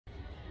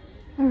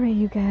Alright,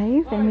 you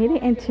guys, I made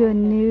it into a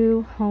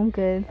new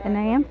Homegoods, and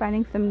I am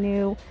finding some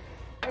new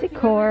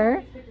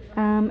decor.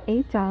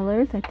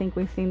 $8. I think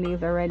we've seen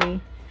these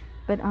already.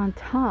 But on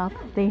top,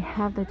 they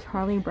have the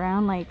Charlie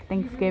Brown, like,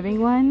 Thanksgiving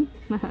one.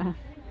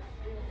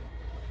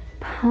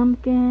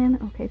 Pumpkin.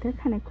 Okay, they're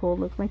kind of cool.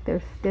 Looks like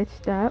they're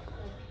stitched up.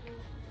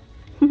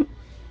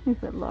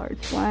 There's a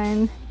large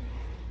one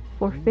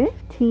for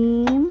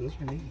 $15. Those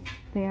are neat.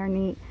 They are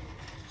neat.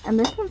 And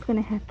this one's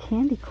going to have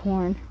candy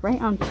corn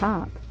right on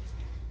top.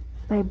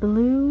 By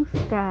Blue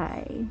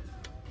Sky.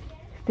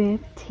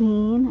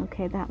 $15.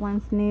 Okay, that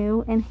one's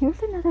new. And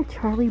here's another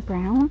Charlie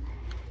Brown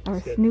or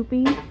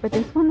Snoopy, but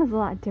this one is a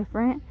lot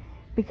different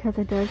because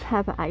it does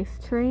have an ice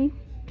tray.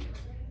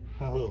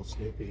 Oh, little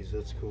Snoopies,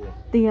 that's cool.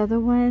 The other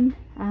one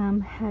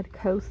had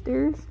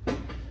coasters.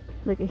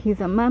 Look, he's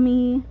a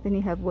mummy. Then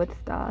you have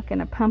Woodstock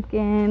and a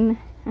pumpkin.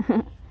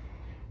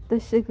 The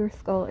Sugar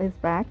Skull is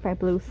back by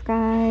Blue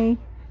Sky.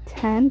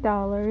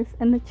 $10.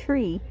 And the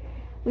tree,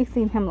 we've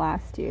seen him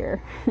last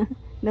year.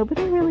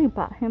 Nobody really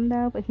bought him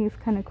though, but he's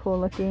kind of cool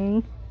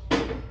looking.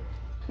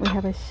 We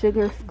have a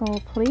Sugar Skull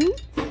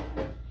plate.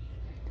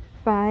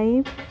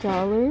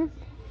 $5.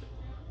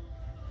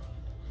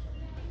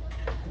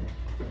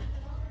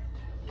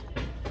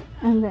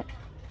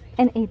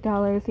 And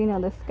 $8, you know,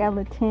 the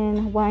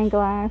skeleton wine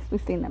glass.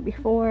 We've seen that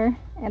before.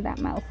 And that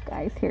mouse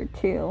guy's here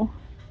too.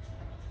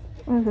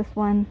 What is this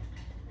one?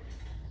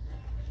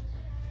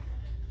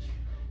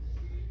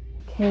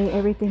 Okay,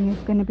 everything is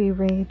going to be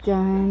Rae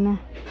Dunn.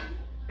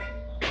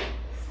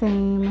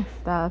 Same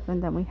stuff.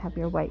 And then we have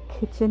your white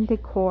kitchen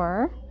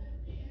decor.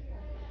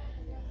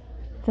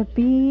 The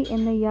bee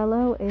in the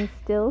yellow is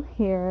still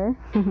here.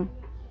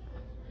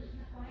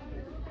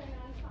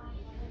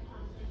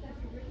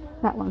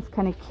 That one's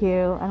kind of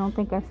cute. I don't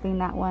think I've seen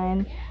that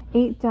one.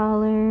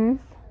 $8.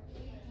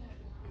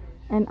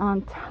 And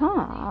on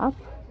top,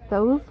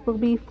 those will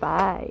be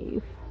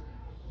 $5.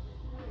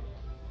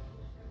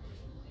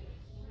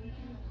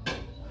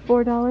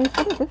 $4.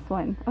 What is this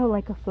one? Oh,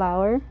 like a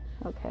flower?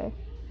 Okay.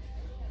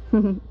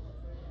 And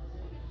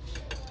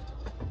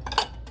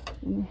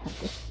you have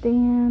the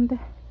stand.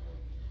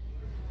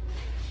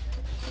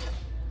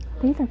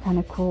 These are kind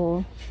of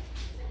cool.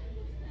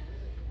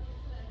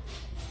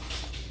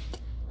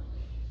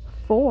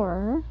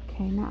 $4.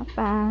 Okay, not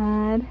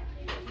bad.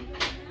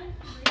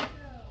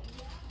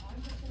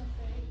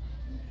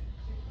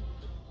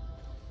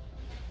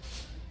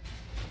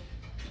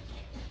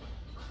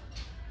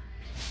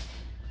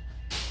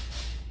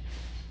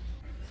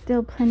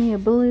 Still plenty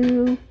of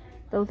blue.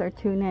 Those are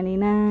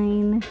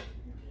 $2.99.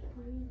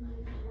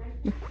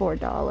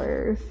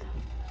 $4.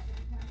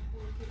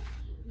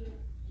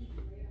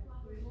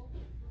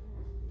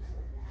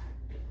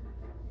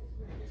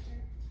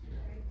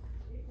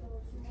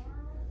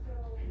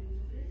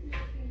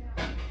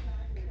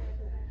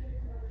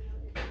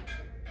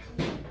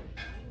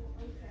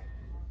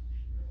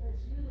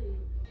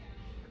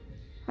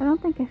 I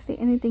don't think I see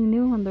anything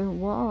new on their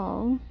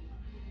wall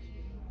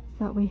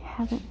that we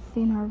haven't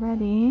seen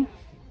already.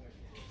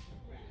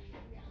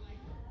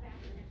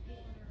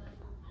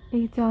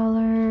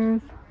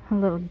 $8. A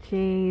little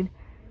jade.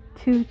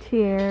 2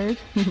 tiers.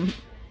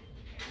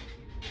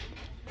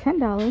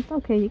 $10.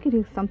 Okay, you could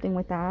do something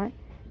with that.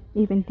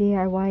 Even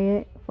DIY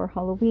it for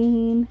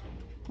Halloween.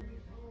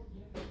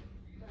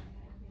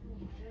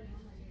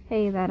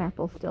 Hey, that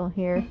apple's still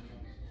here.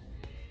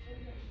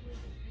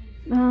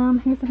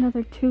 Here's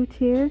another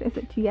 2-tiered. Is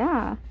it?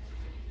 Yeah.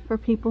 For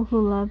people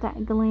who love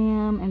that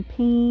glam and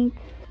pink.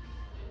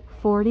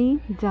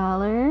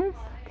 $40.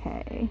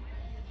 Okay.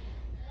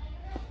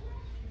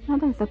 Now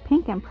there's a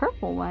pink and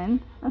purple one.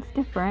 That's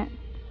different.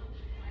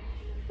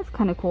 That's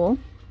kind of cool.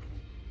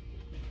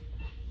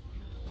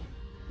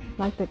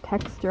 Like the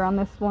texture on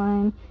this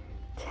one.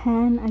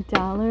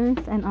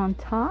 $10. And on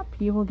top,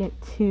 you will get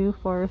 2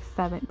 for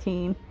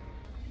 $17.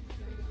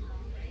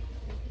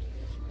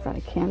 Got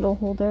a candle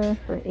holder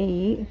for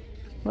 $8.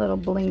 Little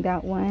blinged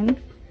out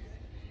one.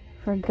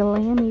 For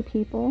glammy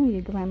people,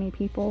 you glammy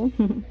people.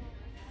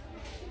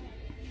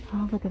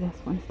 Oh, look at this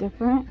one's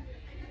different.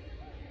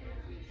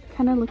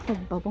 Kind of looks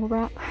like bubble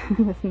wrap.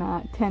 It's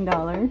not.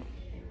 $10.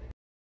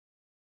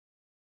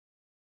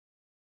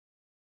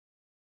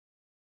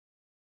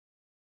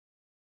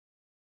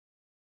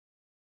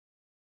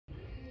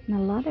 And a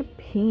lot of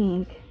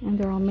pink, and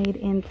they're all made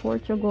in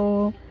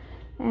Portugal.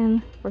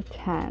 And for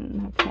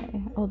 $10.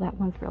 Okay. Oh, that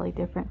one's really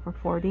different for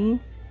 $40.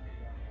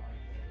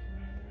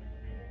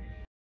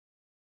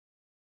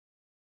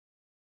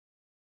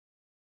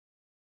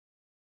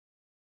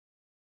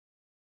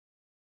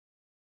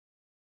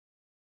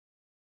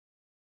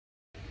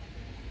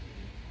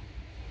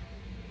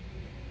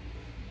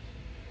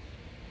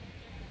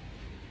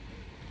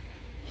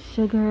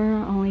 Sugar,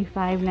 only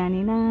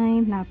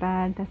 $5.99. Not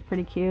bad. That's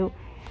pretty cute.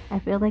 I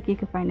feel like you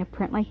could find a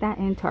print like that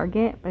in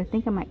Target, but I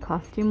think it might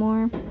cost you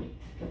more.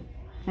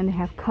 And they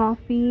have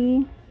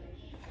coffee.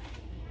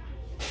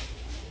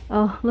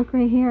 Oh, look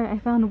right here. I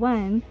found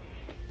one.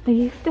 They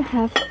used to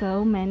have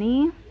so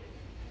many.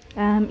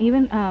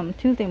 Even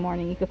Tuesday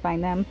morning you could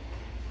find them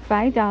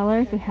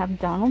 $5. We have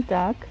Donald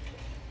Duck.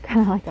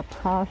 Kind of like a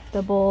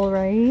pasta bowl,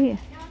 right?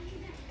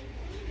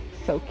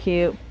 So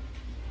cute.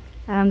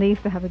 They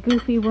used to have a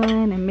Goofy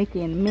one and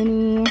Mickey and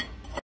Minnie.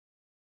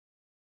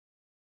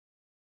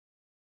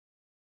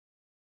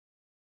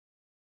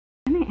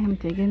 I am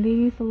digging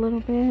these a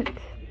little bit.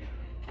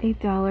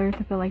 $8.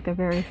 I feel like they're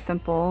very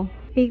simple.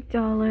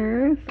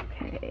 $8.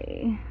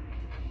 Okay.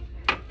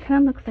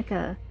 Kind of looks like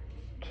a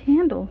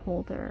candle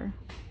holder,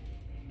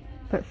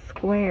 but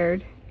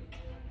squared.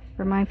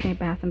 Reminds me of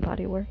Bath and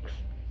Body Works.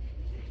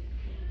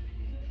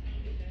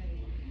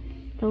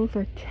 Those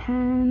are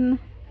 10.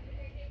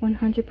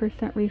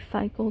 100%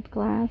 recycled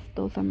glass.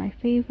 Those are my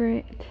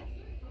favorite.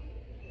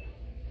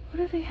 What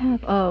do they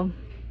have? Oh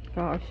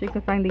gosh, you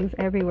can find these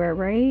everywhere,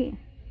 right?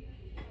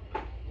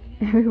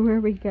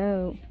 Everywhere we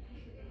go.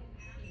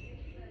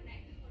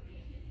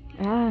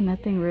 Ah,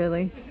 nothing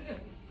really.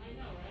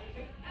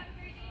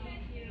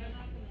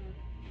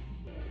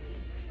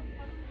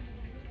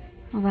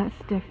 Well, that's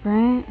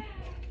different.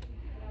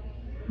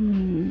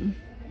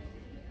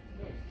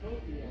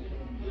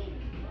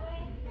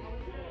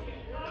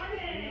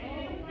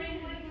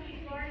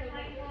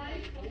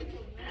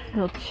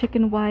 Little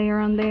chicken wire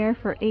on there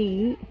for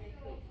 $8.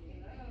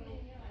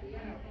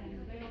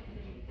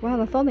 Wow,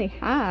 that's all they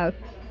have.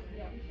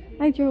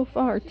 I drove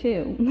far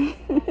too.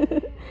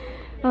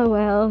 Oh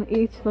well,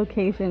 each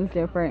location is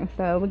different,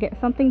 so we get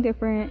something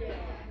different.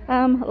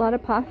 A lot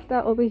of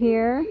pasta over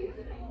here.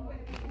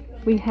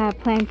 We have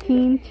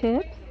plantain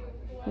chips,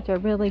 which are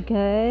really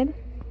good.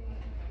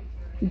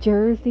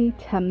 Jersey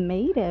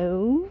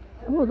tomato.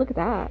 Oh, look at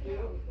that.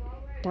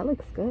 That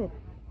looks good.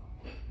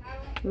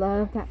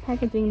 Love that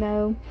packaging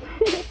though.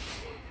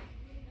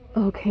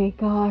 Okay,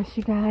 gosh,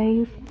 you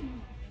guys.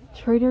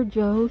 Trader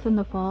Joe's in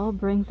the fall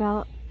brings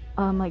out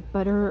like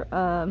butter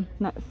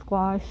nut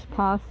squash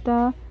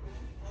pasta.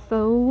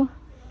 So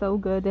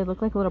good. They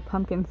look like little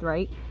pumpkins,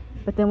 right?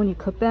 But then when you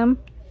cook them,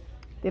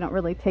 they don't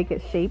really take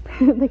its shape.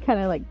 They kind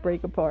of like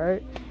break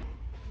apart.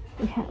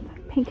 We have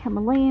pink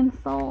Himalayan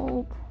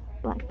salt,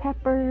 black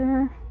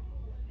pepper,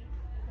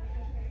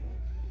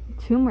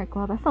 turmeric.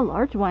 Wow, that's a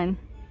large one.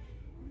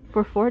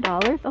 For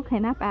 $4. Okay,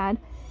 not bad.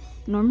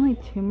 Normally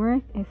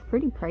turmeric is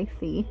pretty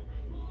pricey.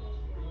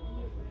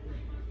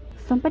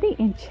 Somebody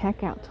in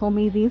checkout told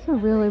me these are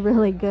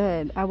really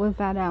good. I was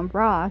at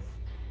Ross,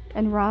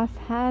 and Ross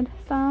had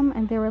some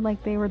and they were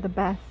like they were the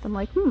best. I'm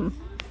like,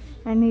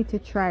 I need to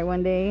try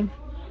one day.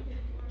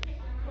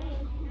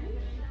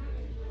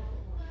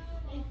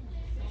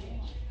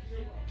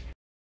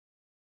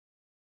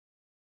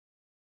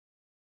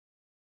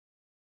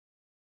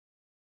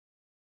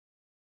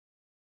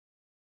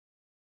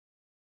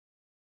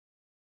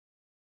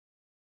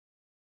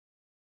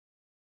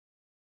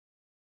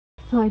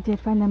 So I did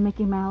find a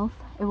Mickey Mouse.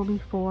 It will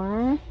be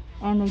 $4.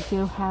 And they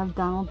do have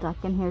Donald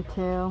Duck in here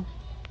too.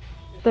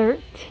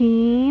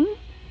 $13.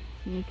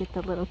 You get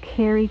the little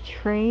carry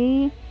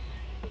tray.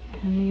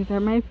 And these are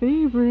my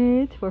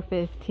favorite for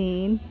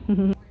 $15.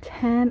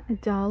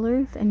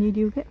 $10. And you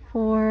do get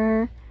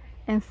 4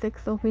 and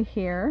 6 over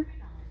here.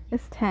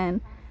 It's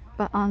 10.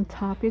 But on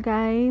top, you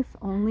guys,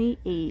 only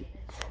 8.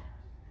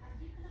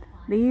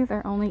 These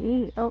are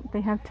only 8. Oh,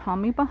 they have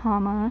Tommy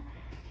Bahama.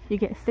 You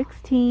get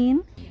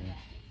 16.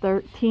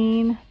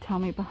 13,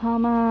 Tommy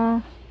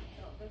Bahama.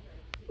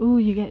 Ooh,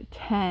 you get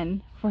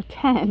 10 for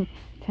 10.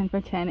 10 for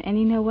 10. And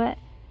you know what?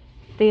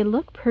 They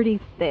look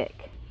pretty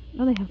thick.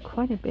 Oh, they have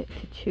quite a bit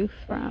to choose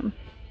from.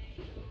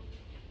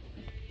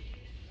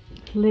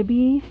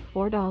 Libby,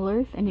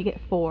 $4, and you get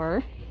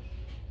 4.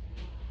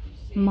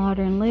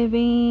 Modern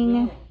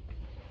Living,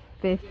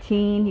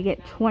 15. You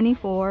get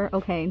 24.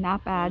 Okay,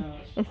 not bad.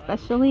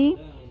 Especially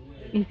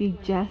if you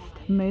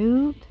just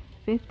moved.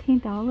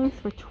 $15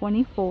 for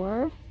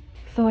 24.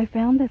 So I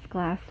found this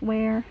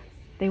glassware.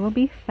 They will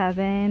be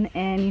 $7,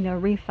 and you know,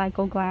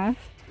 recycled glass.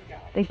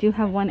 They do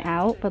have one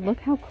out, but look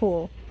how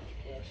cool.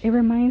 It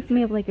reminds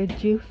me of like a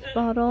juice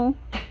bottle.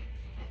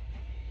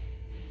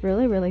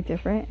 Really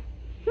different.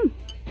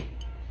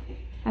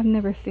 I've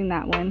never seen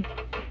that one.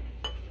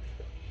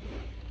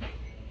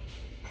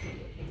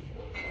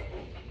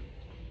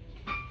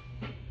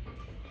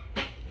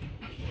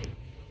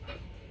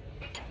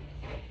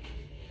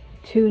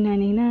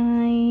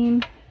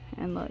 $2.99,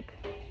 and look.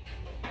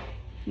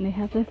 And they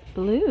have this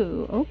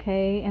blue.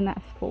 Okay, and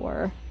that's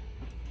 $4.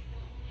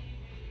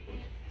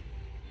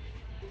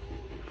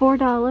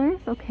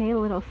 Okay, a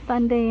little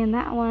sundae in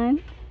that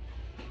one.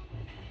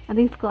 Are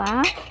these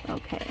glass?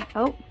 Okay.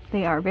 Oh,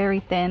 they are very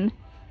thin.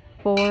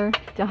 $4.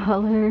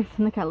 And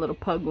look at a little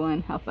pug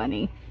one. How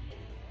funny.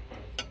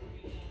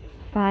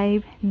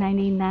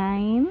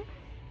 $5.99.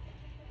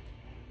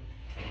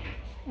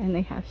 And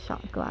they have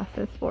shot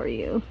glasses for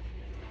you.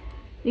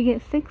 You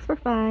get 6 for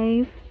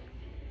 $5.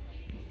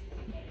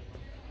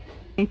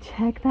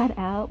 Check that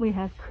out. We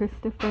have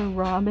Christopher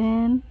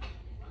Robin,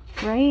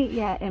 right?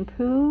 Yeah, and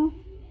Pooh.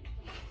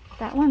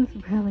 That one's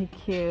really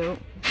cute.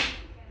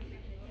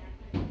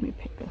 Let me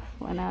pick this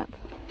one up.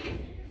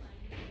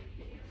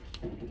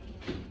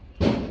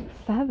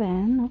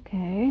 $7.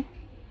 Okay.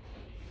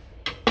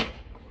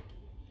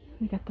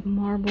 We got the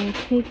marble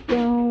cake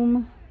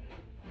dome.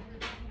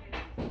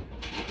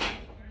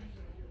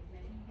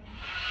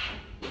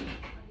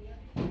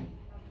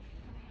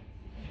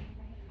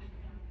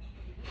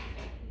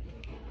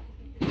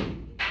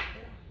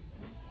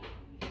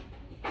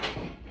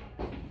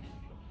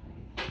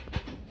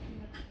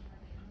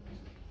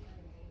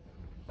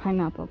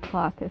 Pineapple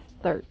clock is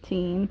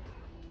 $13.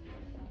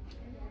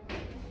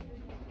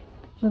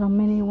 Little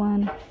mini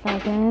one,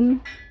 $7.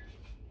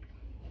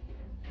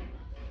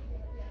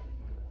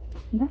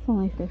 That's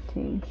only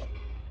 $15.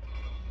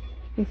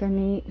 These are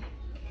neat.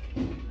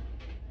 And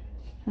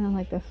I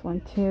like this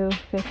one too,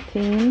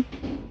 $15.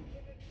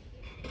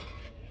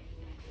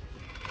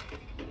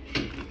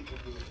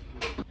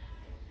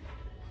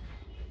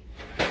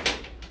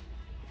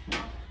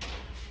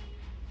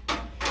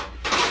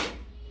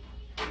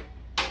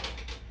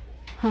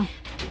 Huh.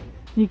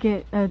 You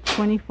get a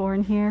 24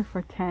 in here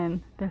for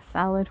 10. The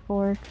salad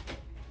fork.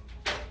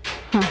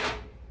 Huh.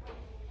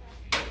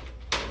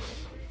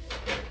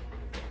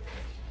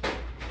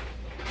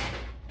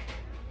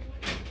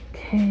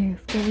 Okay,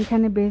 it's getting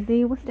kind of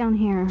busy. What's down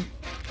here?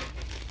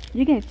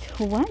 You get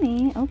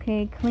 20.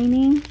 Okay,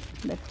 cleaning.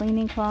 The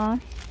cleaning cloth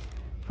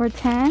for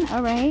 10.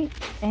 Alright.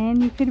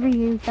 And you could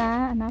reuse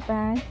that. Not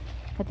bad.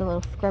 Got the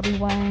little scrubby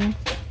ones.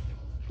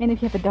 And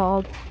if you have a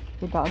dog,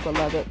 your dog will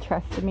love it.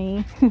 Trust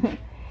me.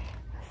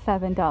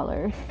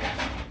 $7.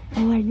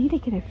 Oh, I need to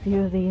get a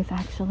few of these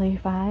actually.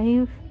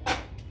 5.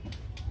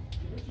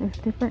 There's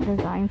different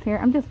designs here.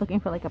 I'm just looking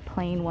for like a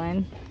plain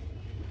one.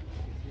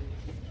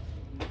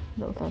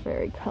 Those are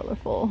very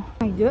colorful.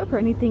 I do it for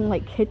anything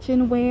like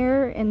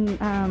kitchenware in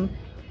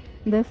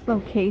this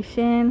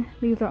location.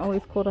 These are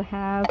always cool to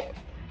have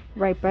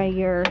right by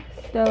your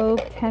stove.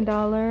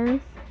 $10.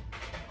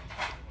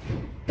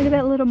 Look at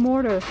that little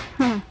mortar.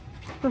 Huh.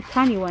 It's a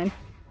tiny one.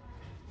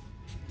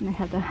 And I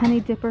have the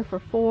honey dipper for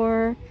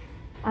 $4.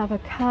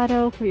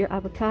 Avocado for your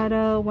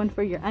avocado. One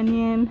for your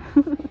onion.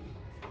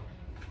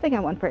 I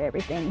got one for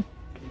everything.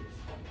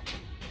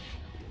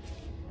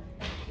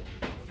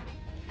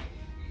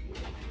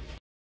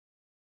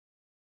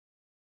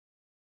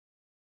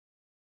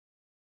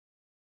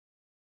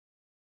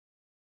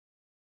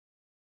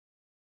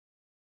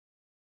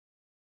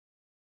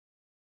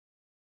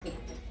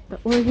 The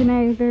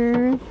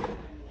organizers.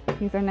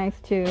 These are nice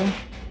too.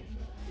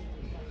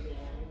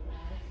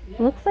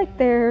 Looks like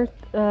they're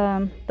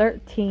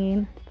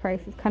 13. The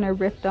price is kind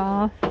of ripped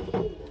off.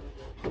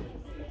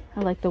 I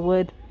like the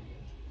wood.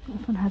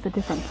 This one has a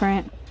different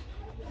print.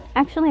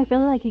 Actually, I feel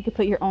like you could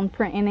put your own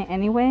print in it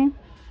anyway.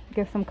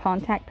 Get some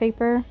contact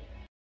paper.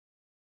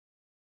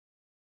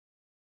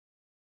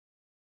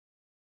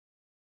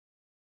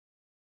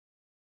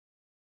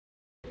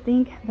 I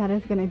think that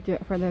is going to do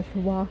it for this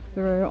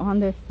walkthrough. On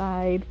this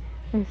side,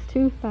 there's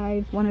 2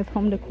 sides. One is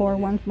home decor,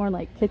 one's more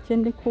like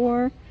kitchen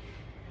decor.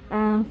 So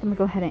I'm going to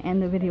go ahead and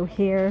end the video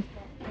here.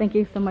 Thank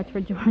you so much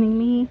for joining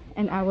me,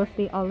 and I will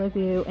see all of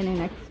you in the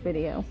next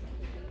video.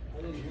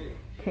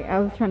 Okay, I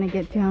was trying to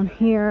get down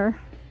here.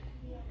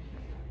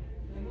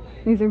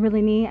 These are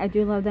really neat. I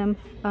do love them,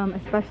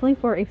 especially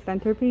for a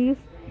centerpiece.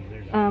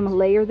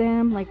 Layer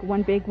them, like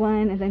one big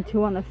one and then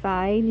 2 on the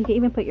side. You can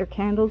even put your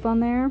candles on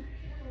there.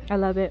 I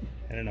love it.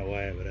 I don't know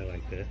why, but I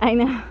like that. I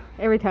know,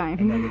 every time.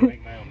 I'm gonna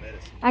make my own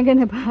medicine. I'm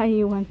gonna buy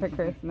you one for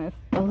Christmas.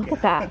 Oh, look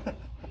at that.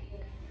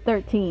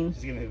 13.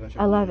 Just give me a bunch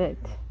of I love it.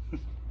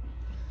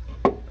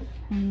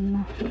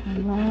 And I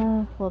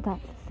love, well,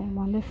 that's the same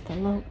one. This is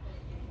a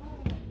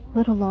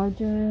little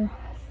larger,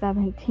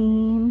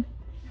 17.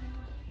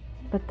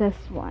 But this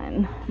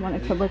one, I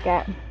wanted to look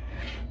at.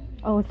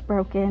 Oh, it's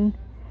broken.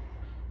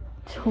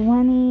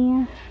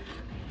 20.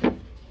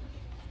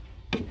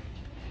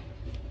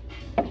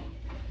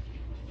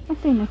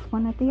 I've seen this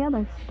one at the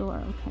other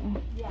store.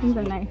 Okay, these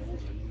are nice.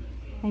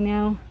 I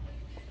know.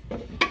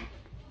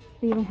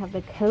 They even have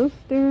the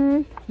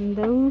coasters, and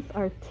those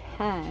are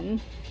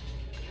 10.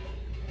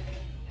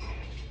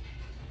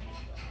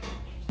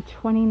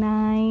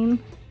 29.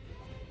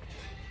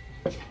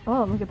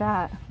 Oh, look at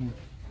that.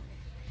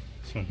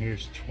 This one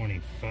here's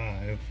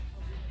 25.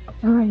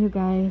 Alright, you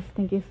guys,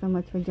 thank you so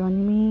much for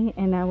joining me,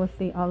 and I will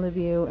see all of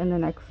you in the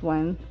next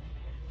one.